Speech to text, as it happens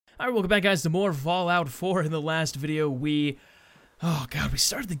Alright, welcome back, guys, to more Fallout 4. In the last video, we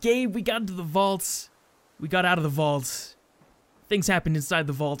started the game, we got into the vault, we got out of the vault, things happened inside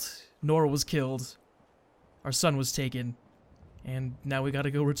the vault, Nora was killed, our son was taken, and now we gotta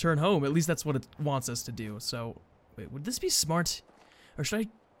go return home. At least that's what it wants us to do. So, wait, would this be smart? Or should I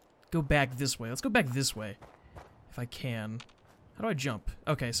go back this way? Let's go back this way, if I can. How do I jump?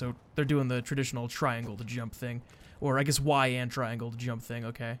 Okay, so they're doing the traditional triangle to jump thing. Or I guess Y and triangle to jump thing,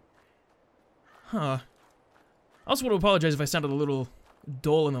 okay. Huh. I also want to apologize if I sounded a little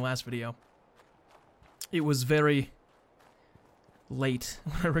dull in the last video. It was very late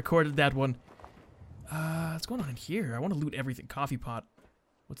when I recorded that one. What's going on in here? I want to loot everything. Coffee pot.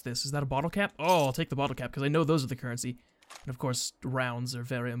 What's this? Is that a bottle cap? Oh, I'll take the bottle cap because I know those are the currency. And of course, rounds are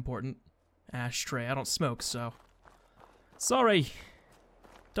very important. Ashtray. I don't smoke, so... Sorry.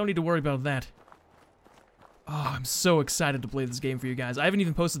 Don't need to worry about that. Oh, I'm so excited to play this game for you guys. I haven't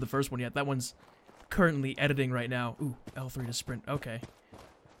even posted the first one yet. That one's currently editing right now. Ooh, L3 to sprint. Okay.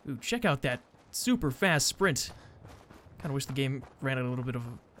 Ooh, check out that super fast sprint. Kind of wish the game ran at a little bit of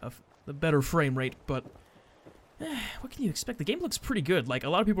a better frame rate, but... what can you expect? The game looks pretty good. Like, a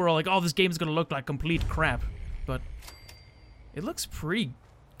lot of people are like, oh, this game's gonna look like complete crap. But it looks pretty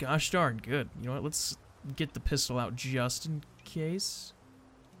gosh darn good. You know what? Let's get the pistol out just in case.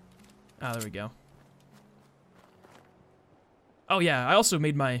 Ah, there we go. Oh yeah, I also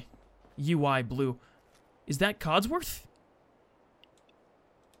made my UI blue. Is that Codsworth?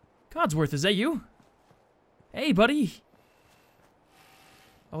 Codsworth, is that you? Hey, buddy!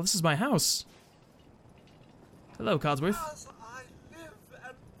 Oh, this is my house. Hello, Codsworth. As I live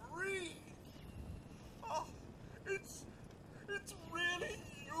and breathe. Oh, it's really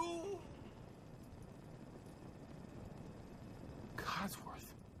you.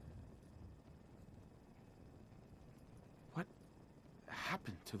 Codsworth. What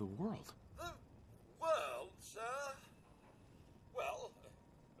happened to the world? The world, sir? Well,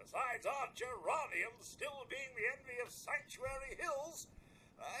 besides our geraniums still being the envy of Sanctuary Hills,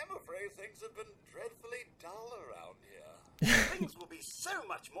 I'm afraid things have been dreadfully dull around here. Things will be so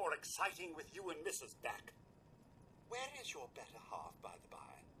much more exciting with you and Mrs. Back. Where is your better half, by the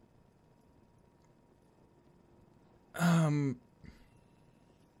by?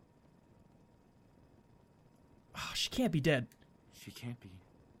 Oh, she can't be dead. She can't be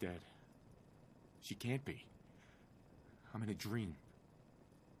dead. She can't be. I'm in a dream.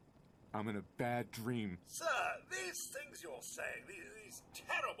 I'm in a bad dream. Sir, these things you're saying, these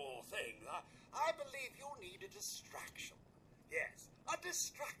terrible things, I believe you need a distraction. Yes, a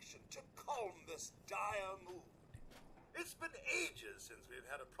distraction to calm this dire mood. It's been ages since we've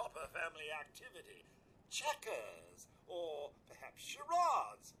had a proper family activity. Checkers, or perhaps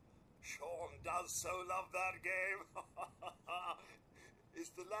charades. Sean does so love that game.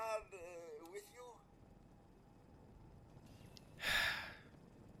 Is the lad with you?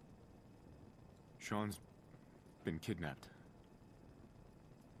 Sean's been kidnapped.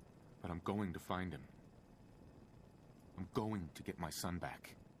 But I'm going to find him. I'm going to get my son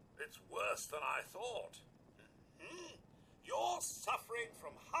back. It's worse than I thought. You're suffering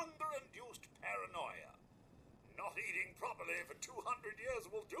from hunger-induced paranoia. Not eating properly for 200 years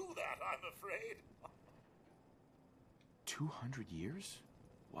will do that, I'm afraid. 200 years?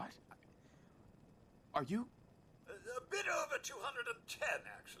 What? Are you... A bit over 210,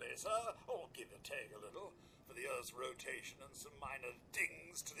 actually, sir. Or give or take a little, for the Earth's rotation and some minor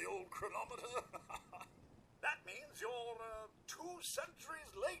dings to the old chronometer. That means you're 2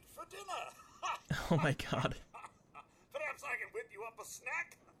 centuries late for dinner. Oh my god. Perhaps I can whip you up a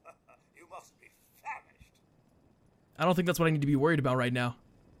snack? You must be famished. I don't think that's what I need to be worried about right now.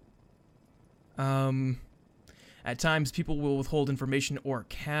 At times, people will withhold information or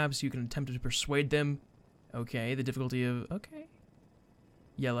cabs, so you can attempt to persuade them. Okay, the difficulty of... okay.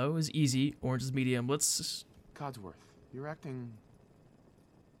 Yellow is easy, orange is medium. Let's... Codsworth, you're acting...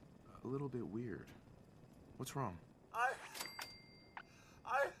 a little bit weird. What's wrong? Oh,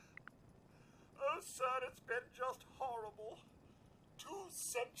 son, it's been just horrible. 2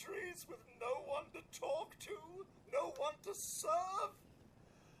 centuries with no one to talk to, no one to serve.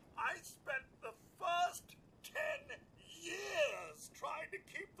 I spent the first 10 years trying to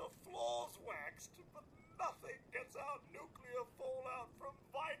keep the floors waxed, but nothing gets out nuclear fallout from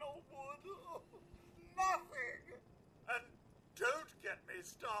vinyl wood. Nothing! And don't get me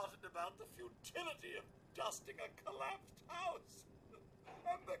started about the futility of dusting a collapsed house.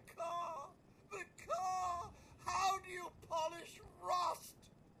 And the car! How do you polish rust?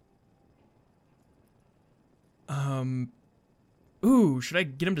 Ooh, should I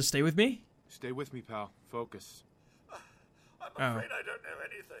get him to stay with me? Stay with me, pal. Focus. I'm afraid I don't know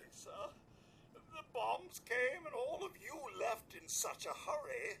anything, sir. The bombs came and all of you left in such a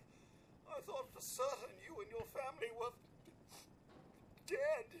hurry. I thought for certain you and your family were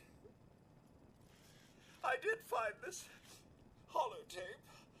dead. I did find this holotape.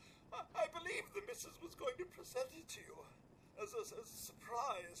 I believe the missus was going to present it to you as a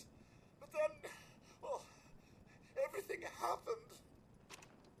surprise. But then, well, everything happened.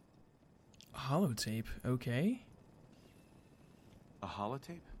 Holotape, okay. A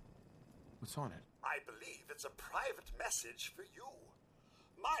holotape? What's on it? I believe it's a private message for you.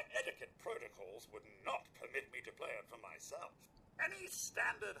 My etiquette protocols would not permit me to play it for myself. Any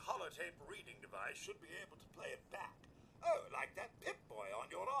standard holotape reading device should be able to play it back. Oh, like that Pip-Boy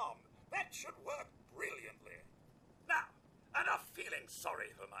on your arm. That should work brilliantly. Now, enough feeling sorry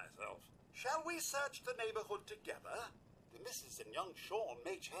for myself. Shall we search the neighborhood together? The missus and young Sean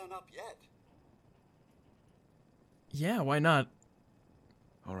may turn up yet. Yeah, why not?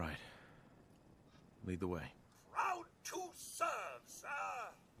 All right. Lead the way. Proud to serve, sir.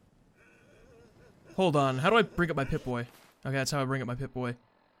 Hold on, how do I bring up my Pip-Boy? Okay, that's how I bring up my Pip-Boy.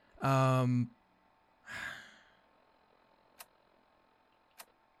 Data,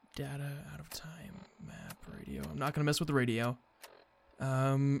 out of time, map, radio. I'm not gonna mess with the radio.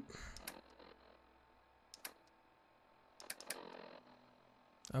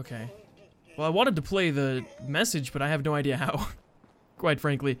 Okay. Well, I wanted to play the message, but I have no idea how. Quite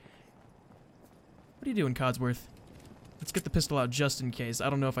frankly. What are you doing, Codsworth? Let's get the pistol out just in case. I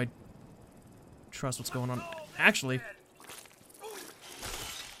don't know if I trust what's going on. Actually.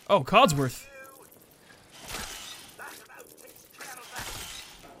 Oh, Codsworth.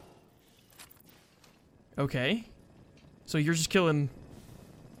 Okay. So you're just killing...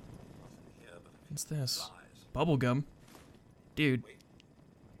 What's this? Bubblegum? Dude. Wait.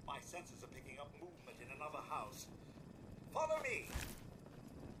 My senses are picking up movement in another house. Follow me.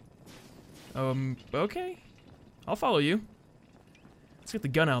 Okay. I'll follow you. Let's get the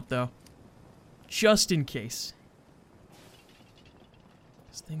gun out, though. Just in case.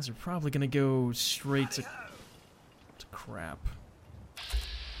 These things are probably gonna go straight to crap.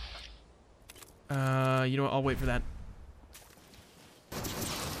 You know what? I'll wait for that.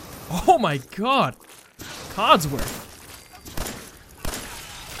 Oh my god! Codsworth!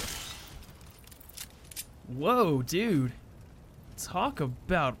 Whoa, dude. Talk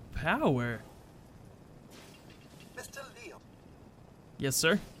about power. Mr. Leo. Yes,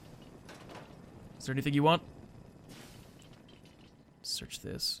 sir? Is there anything you want? Search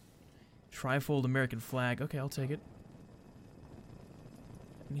this. Trifold American flag. Okay, I'll take it.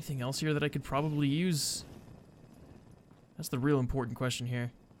 Anything else here that I could probably use? That's the real important question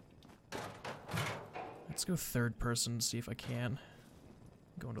here. Let's go third person, see if I can.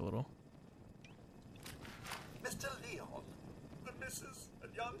 Go into a little. Mr. Leon, the missus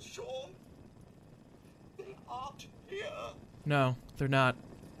and young Sean, they aren't here. No, they're not.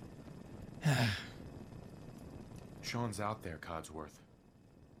 Sean's out there, Codsworth.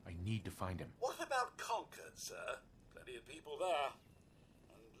 I need to find him. What about Concord, sir? Plenty of people there.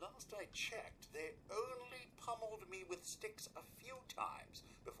 And last I checked, they only pummeled me with sticks a few times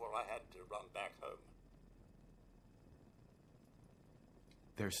before I had to run back home.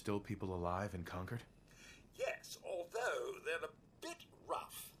 There's still people alive in Concord? Yes, although they're a bit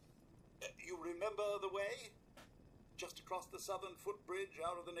rough. You remember the way? Just across the southern footbridge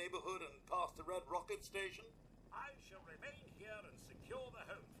out of the neighborhood and past the Red Rocket Station? I shall remain here and secure the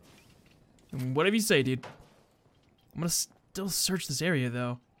home for you. Whatever you say, dude. I'm gonna still search this area,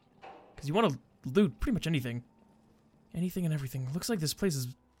 though. Because you want to loot pretty much anything. Anything and everything. Looks like this place has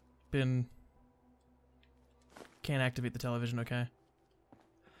been... Can't activate the television, okay.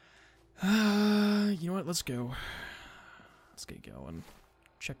 You know what? Let's go. Let's get going.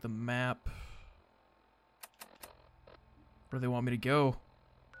 Check the map. Where do they want me to go?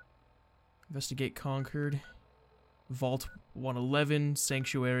 Investigate Concord. Vault 111.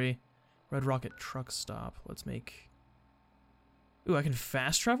 Sanctuary. Red Rocket Truck Stop. Let's make... Ooh, I can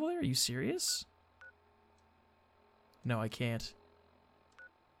fast travel there? Are you serious? No, I can't.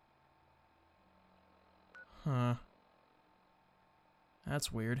 Huh.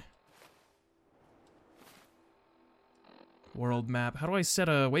 That's weird. World map. How do I set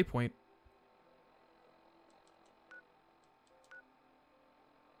a waypoint?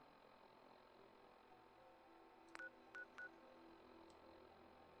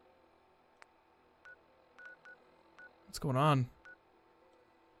 What's going on?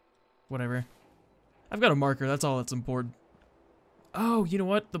 Whatever. I've got a marker, that's all that's important. Oh, you know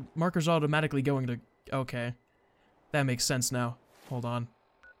what? The marker's automatically going to... Okay. That makes sense now. Hold on.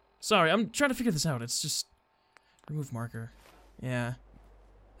 Sorry, I'm trying to figure this out. It's just... Remove marker. Yeah.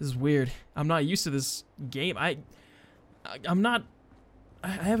 This is weird. I'm not used to this game. I'm not... I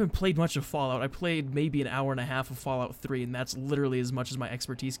haven't played much of Fallout. I played maybe an hour and a half of Fallout 3, and that's literally as much as my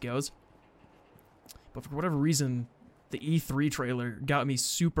expertise goes. But for whatever reason, the E3 trailer got me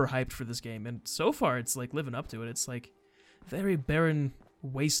super hyped for this game, and so far it's like living up to it. It's like very barren,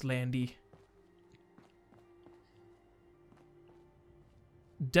 wastelandy.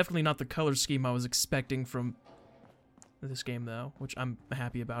 Definitely not the color scheme I was expecting from this game, though, which I'm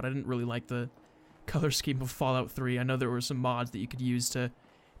happy about. I didn't really like the color scheme of Fallout 3. I know there were some mods that you could use to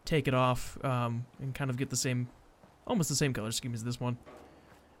take it off and kind of get the same, almost the same color scheme as this one.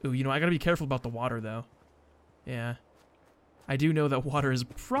 Ooh, you know, I gotta be careful about the water, though. Yeah. I do know that water is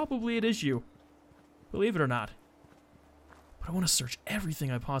probably an issue. Believe it or not. But I want to search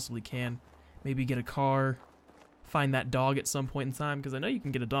everything I possibly can. Maybe get a car. Find that dog at some point in time, because I know you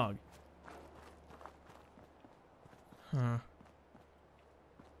can get a dog. Huh.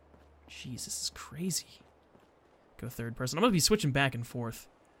 Jeez, this is crazy. Go third person. I'm gonna be switching back and forth.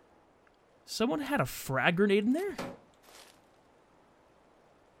 Someone had a frag grenade in there? Are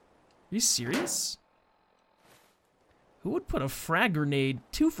you serious? Who would put a frag grenade,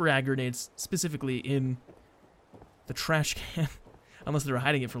 2 frag grenades specifically, in the trash can? Unless they were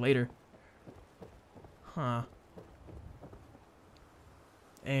hiding it for later. Huh.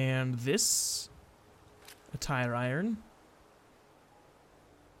 And this? A tire iron.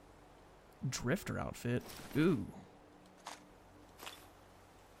 Drifter outfit. Ooh.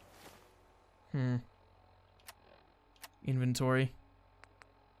 Inventory.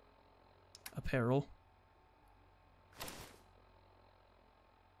 Apparel.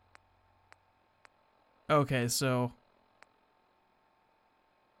 Okay, so...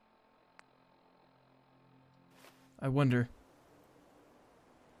 I wonder...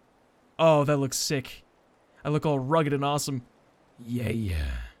 Oh, that looks sick. I look all rugged and awesome. Yeah.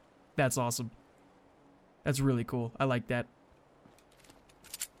 That's awesome. That's really cool. I like that.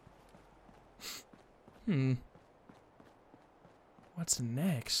 What's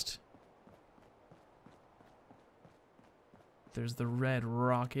next? There's the red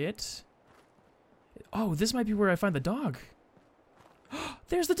rocket. Oh, this might be where I find the dog.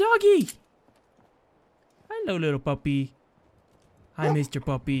 There's the doggy! Hello, little puppy. Hi, Mr.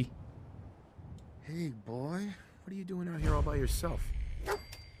 Puppy. Hey, boy. What are you doing out here all by yourself?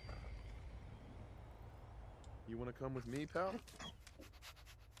 You want to come with me, pal?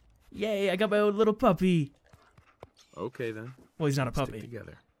 Yay, I got my own little puppy. Okay, then. Well, he's not a Stick puppy.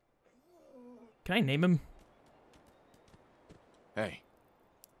 together. Can I name him? Hey,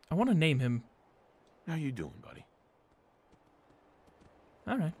 I want to name him. how you doing, buddy?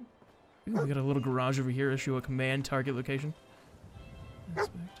 Alright. We got a little garage over here. Issue a command target location.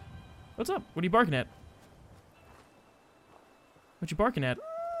 Inspect. What's up? What are you barking at? What you barking at?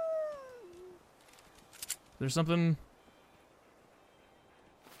 There's something...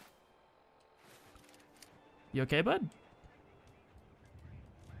 You okay, bud?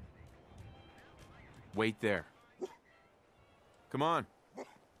 Wait there. Come on.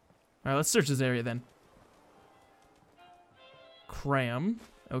 Alright, let's search this area then. Cram.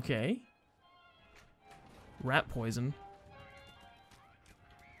 Okay. Rat poison.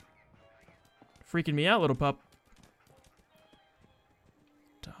 Freaking me out, little pup.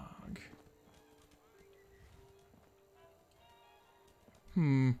 Dog.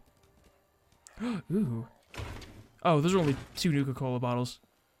 Ooh. Oh, those are only 2 Nuka-Cola bottles.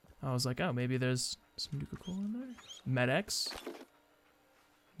 I was like, oh, maybe there's some Nuka-Cola in there? Med-X.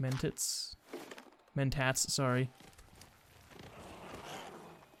 Mentats, sorry.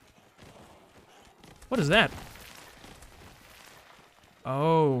 What is that?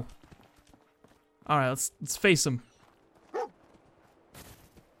 Oh. Alright, let's face him.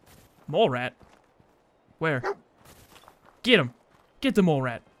 Mole rat? Where? Get him! Get the mole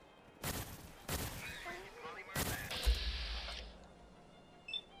rat!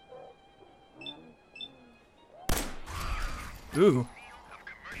 Ooh.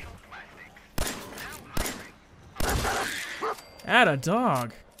 Atta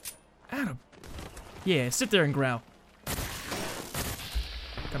dog. Atta. Yeah, sit there and growl.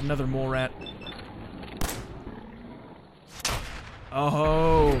 Got another mole rat.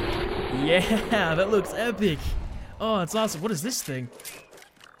 Oh. Yeah, that looks epic. Oh, it's awesome. What is this thing?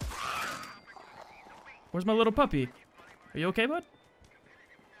 Where's my little puppy? Are you okay, bud?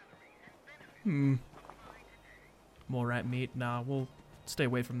 Mole rat meat. Nah, we'll stay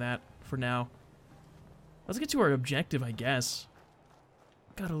away from that for now. Let's get to our objective, I guess.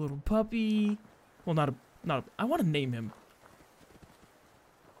 Got a little puppy. Well, not a, I want to name him.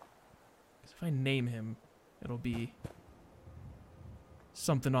 'Cause if I name him, it'll be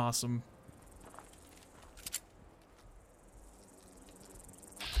Something awesome.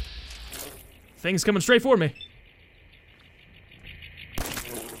 Thing's coming straight for me.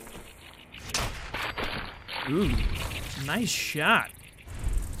 Ooh, nice shot.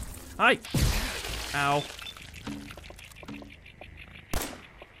 Hi. Ow.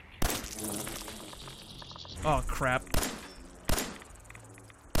 Oh, crap.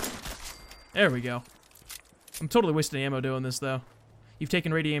 There we go. I'm totally wasting ammo doing this, though. You've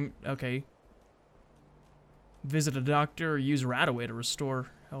taken radium... Okay. Visit a doctor or use Radaway to restore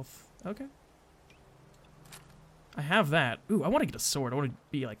health. Okay. I have that. Ooh, I want to get a sword. I want to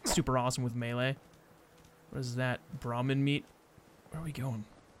be, like, super awesome with melee. What is that? Brahmin meat? Where are we going?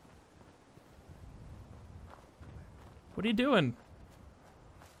 What are you doing?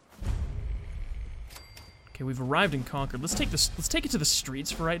 Okay, we've arrived in Concord. Let's take this. Let's take it to the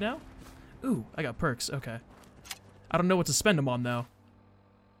streets for right now. Ooh, I got perks. Okay. I don't know what to spend them on though.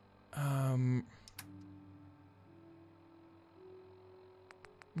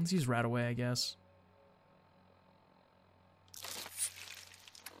 Let's use Radaway, I guess.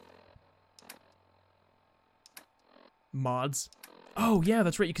 Mods. Oh yeah,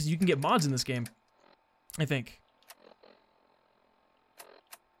 that's right. Because you can get mods in this game. I think.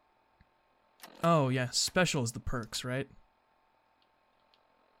 Oh, yeah, special is the perks, right?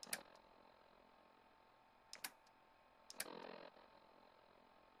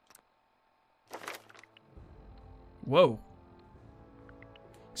 Whoa.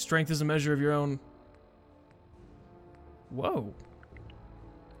 Strength is a measure of your own... Whoa.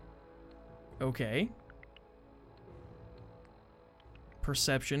 Okay.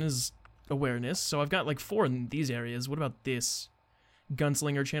 Perception is awareness, so I've got like 4 in these areas. What about this?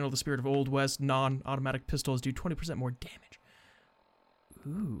 Gunslinger, channel the spirit of Old West, non-automatic pistols do 20% more damage.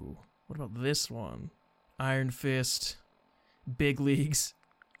 Ooh, what about this one? Iron Fist, big leagues.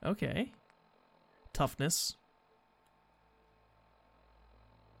 Okay. Toughness.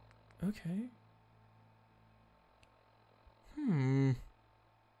 Okay.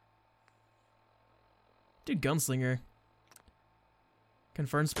 Do Gunslinger.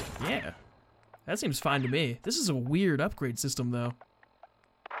 Confirm speed. Yeah. That seems fine to me. This is a weird upgrade system, though.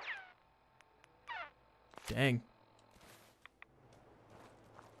 Dang.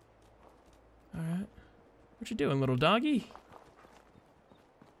 Alright. What you doing, little doggy?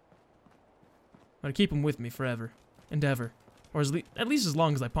 I'm gonna keep him with me forever. And ever. Or at least as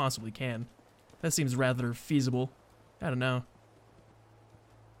long as I possibly can. That seems rather feasible. I don't know.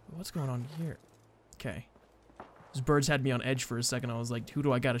 What's going on here? Okay. Those birds had me on edge for a second. I was like, who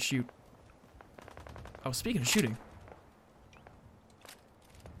do I gotta shoot? Oh, speaking of shooting.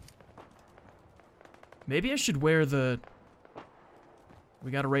 Maybe I should wear the...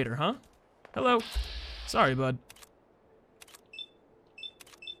 We got a raider, huh? Hello. Sorry, bud.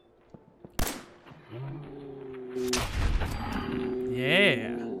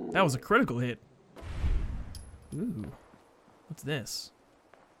 Yeah. That was a critical hit. Ooh. What's this?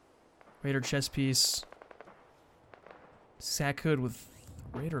 Raider chest piece. Sack hood with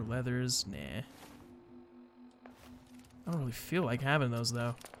raider leathers. Nah. I don't really feel like having those,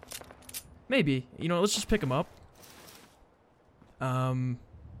 though. Maybe. You know, let's just pick them up. Oh,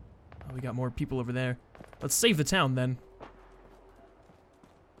 we got more people over there. Let's save the town, then.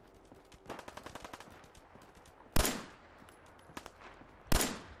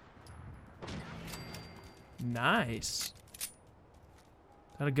 Nice. Is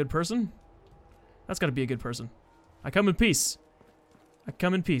that a good person? That's gotta be a good person. I come in peace. I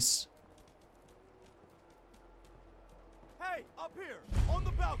come in peace. Hey, up here, on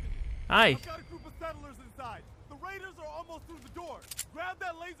the balcony. Hi. I've got a group of settlers inside. The raiders are almost through the door. Grab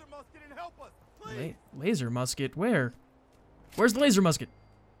that laser musket and help us, please. Laser musket? Where? Where's the laser musket?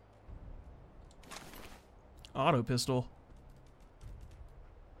 Auto pistol.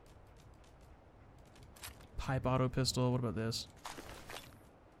 Pipe auto pistol. What about this?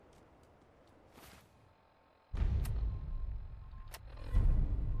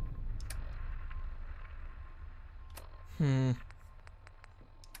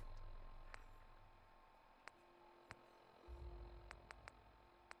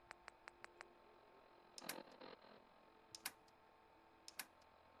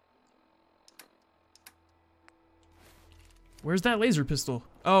 Where's that laser pistol?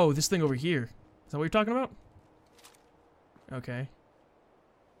 Oh, this thing over here. Is that what you're talking about? Okay.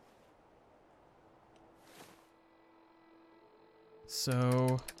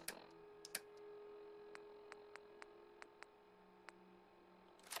 So...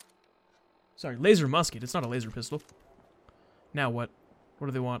 Sorry, laser musket. It's not a laser pistol. Now what? What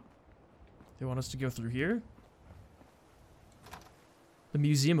do they want? They want us to go through here? The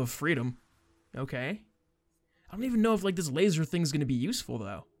Museum of Freedom. Okay. I don't even know if, like, this laser thing's gonna be useful,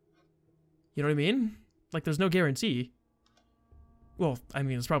 though. You know what I mean? Like, there's no guarantee. Well, I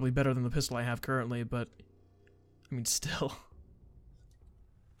mean, it's probably better than the pistol I have currently, but... I mean, still.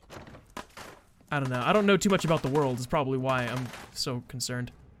 I don't know. I don't know too much about the world, is probably why I'm so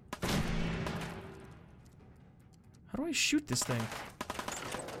concerned. How do I shoot this thing?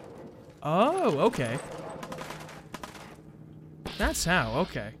 Oh, okay. That's how,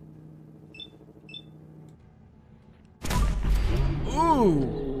 okay.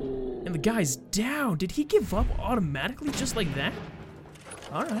 Ooh! And the guy's down. Did he give up automatically just like that?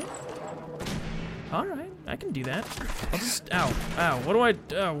 Alright. Alright, I can do that. I'll just, ow, what do I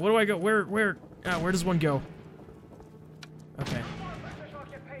go, where does one go? Okay.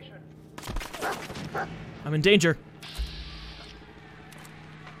 I'm in danger.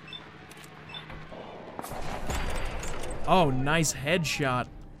 Oh, nice headshot.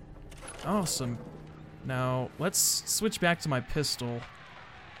 Awesome. Now, let's switch back to my pistol.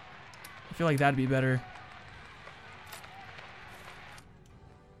 I feel like that'd be better.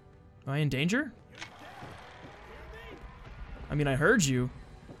 Am I in danger? I mean, I heard you.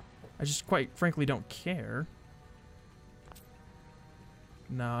 I just quite frankly don't care.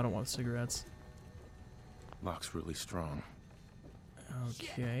 No, I don't want cigarettes. Lock's really strong.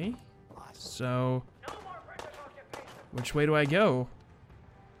 Okay. So, which way do I go?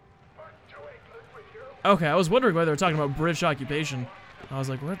 Okay, I was wondering why they were talking about British occupation. I was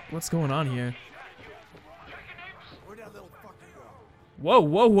like, what's going on here? Whoa,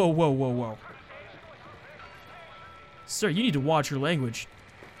 whoa, whoa, whoa, whoa, whoa. Sir, you need to watch your language.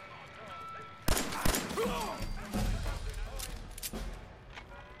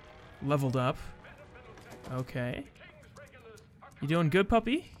 Leveled up. Okay. You doing good,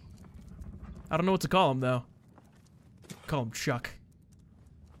 puppy? I don't know what to call him, though. Call him Chuck.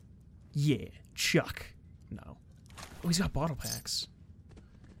 Yeah, Chuck. No. Oh, he's got bottle packs.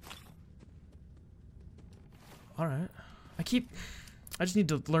 Alright. I just need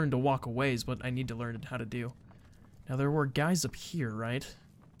to learn to walk away is what I need to learn how to do. Now, there were guys up here, right?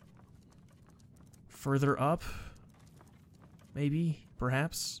 Further up? Maybe?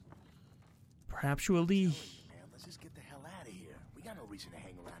 Perhaps? Perhaps-ually? Man, let's just get the hell out of here. We got no reason to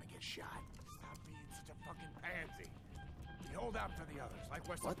hang around and get shot. Stop being such a fucking pansy. We hold out for the others like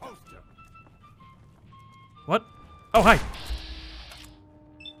we're supposed to. What? Oh, hi!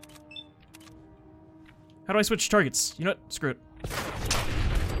 How do I switch targets? You know what? Screw it.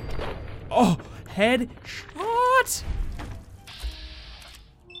 Oh! Head shot!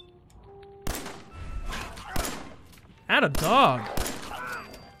 Atta dog.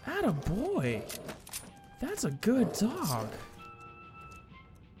 Atta boy. That's a good dog.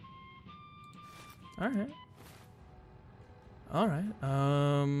 Alright.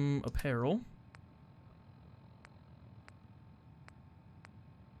 Alright. Apparel.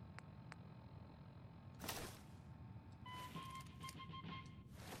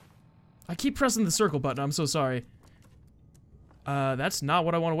 I keep pressing the circle button, I'm so sorry. That's not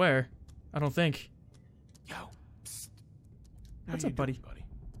what I want to wear. I don't think. Yo, psst. What's up, buddy?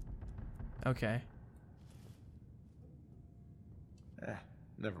 Okay.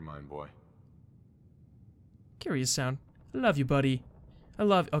 Never mind, boy. Curious sound. I love you, buddy. I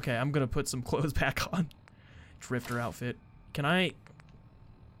love... Okay, I'm gonna put some clothes back on. Drifter outfit. Can I...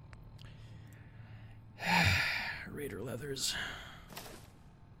 Raider leathers.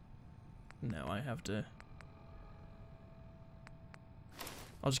 No, I have to...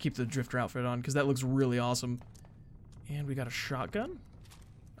 I'll just keep the drifter outfit on, because that looks really awesome. And we got a shotgun?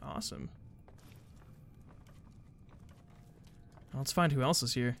 Awesome. Well, let's find who else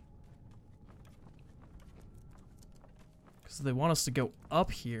is here. Because they want us to go up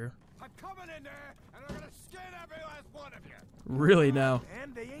here. I'm coming in there, and I'm gonna skin every last one of you. Really now.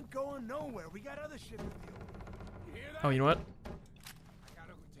 And they ain't going nowhere. We got other shit to do. You hear that? Oh, you know what? I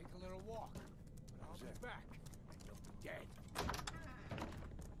gotta go take a little walk. But I'll be back. You'll be dead.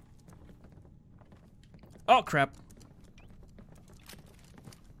 Oh, crap.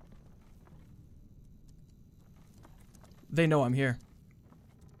 They know I'm here.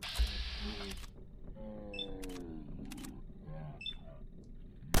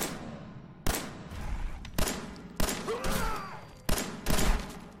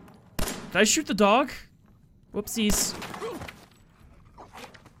 Did I shoot the dog? Whoopsies.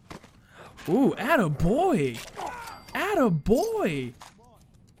 Ooh, attaboy. Attaboy.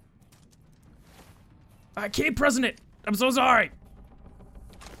 I keep pressing it. I'm so sorry.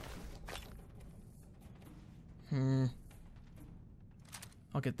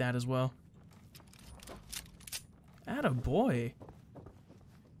 I'll get that as well. Attaboy.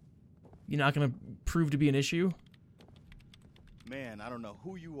 You're not gonna prove to be an issue? Man, I don't know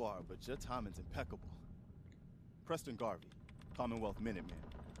who you are, but your timing's impeccable. Preston Garvey, Commonwealth Minuteman.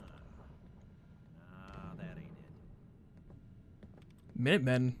 That ain't it.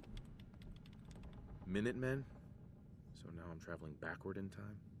 Minutemen. Minutemen? So now I'm traveling backward in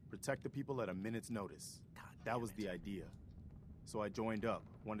time? Protect the people at a minute's notice. That was the idea. So I joined up,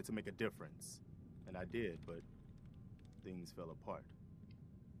 wanted to make a difference. And I did, but things fell apart.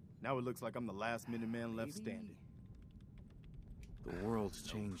 Now it looks like I'm the last Minuteman left standing. The world's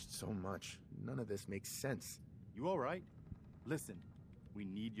changed so much. None of this makes sense. You all right? Listen, we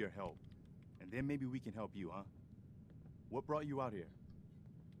need your help. And then maybe we can help you, huh? What brought you out here?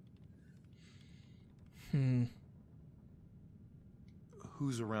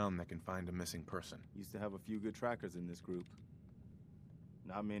 Who's around that can find a missing person? Used to have a few good trackers in this group.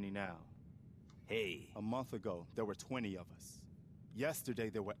 Not many now. Hey. A month ago, there were 20 of us. Yesterday,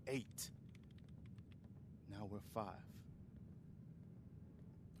 there were 8. Now we're 5.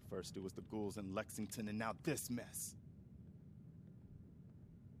 First, it was the ghouls in Lexington, and now this mess.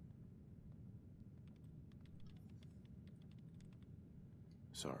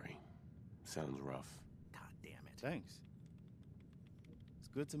 Sorry. Sounds rough. God damn it. Thanks. It's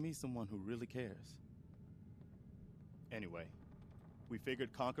good to meet someone who really cares. Anyway, we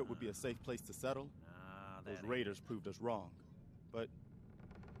figured Concord would be a safe place to settle. Those raiders proved us wrong. But,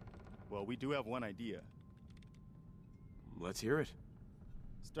 well, we do have one idea. Let's hear it.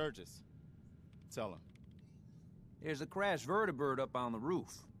 Sturgis. Tell him. There's a crashed vertibird up on the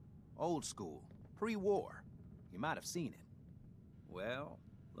roof. Old school. Pre-war. You might have seen it. Well,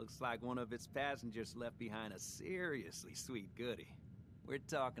 looks like one of its passengers left behind a seriously sweet goodie. We're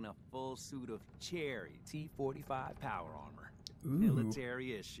talking a full suit of cherry T-45 power armor. Ooh.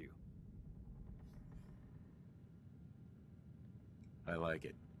 Military issue. I like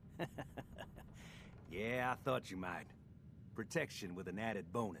it. Yeah, I thought you might. Protection with an added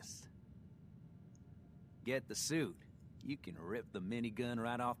bonus. Get the suit. You can rip the minigun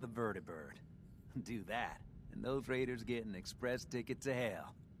right off the vertibird. Do that, and those raiders get an express ticket to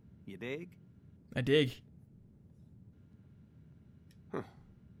hell. You dig? I dig. Huh.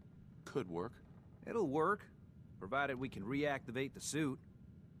 Could work. It'll work, provided we can reactivate the suit.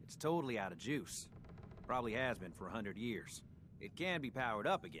 It's totally out of juice. Probably has been for 100 years. It can be powered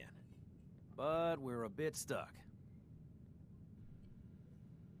up again, but we're a bit stuck.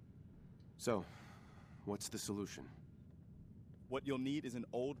 So, what's the solution? What you'll need is an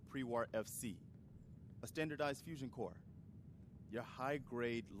old pre-war FC, a standardized fusion core, your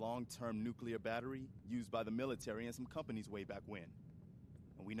high-grade, long-term nuclear battery used by the military and some companies way back when.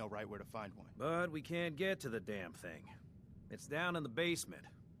 And we know right where to find one. But we can't get to the damn thing. It's down in the basement,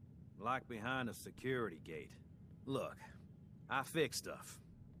 locked behind a security gate. Look, I fix stuff.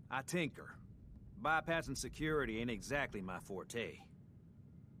 I tinker. Bypassing security ain't exactly my forte.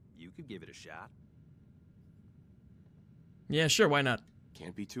 You could give it a shot. Yeah, sure, why not?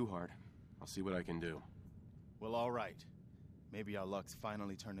 Can't be too hard. I'll see what I can do. Well, all right. Maybe our luck's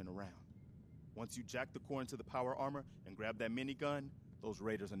finally turning around. Once you jack the core into the power armor and grab that minigun, those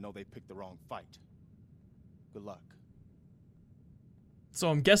raiders will know they picked the wrong fight. Good luck. So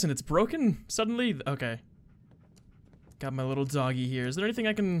I'm guessing it's broken suddenly? Okay. Got my little doggy here. Is there anything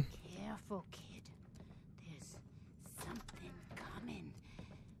I can... Careful, kid. There's something coming.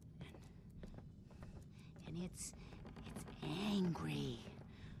 And it's angry.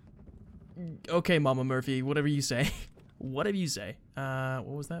 Okay, Mama Murphy, whatever you say. Whatever you say. What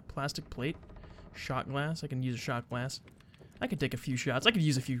was that? Plastic plate? Shot glass? I can use a shot glass. I could take a few shots. I could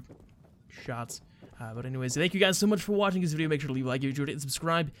use a few shots. But anyways, thank you guys so much for watching this video. Make sure to leave a like if you enjoyed it and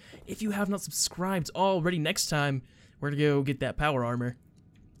subscribe if you have not subscribed already. Next time, we're gonna go get that power armor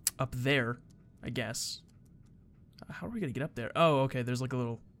up there, I guess. How are we gonna get up there? Oh, okay, there's like a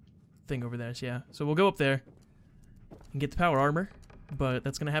little thing over there. So yeah, so we'll go up there and get the power armor, but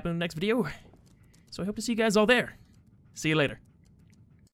that's gonna happen in the next video. So I hope to see you guys all there. See you later.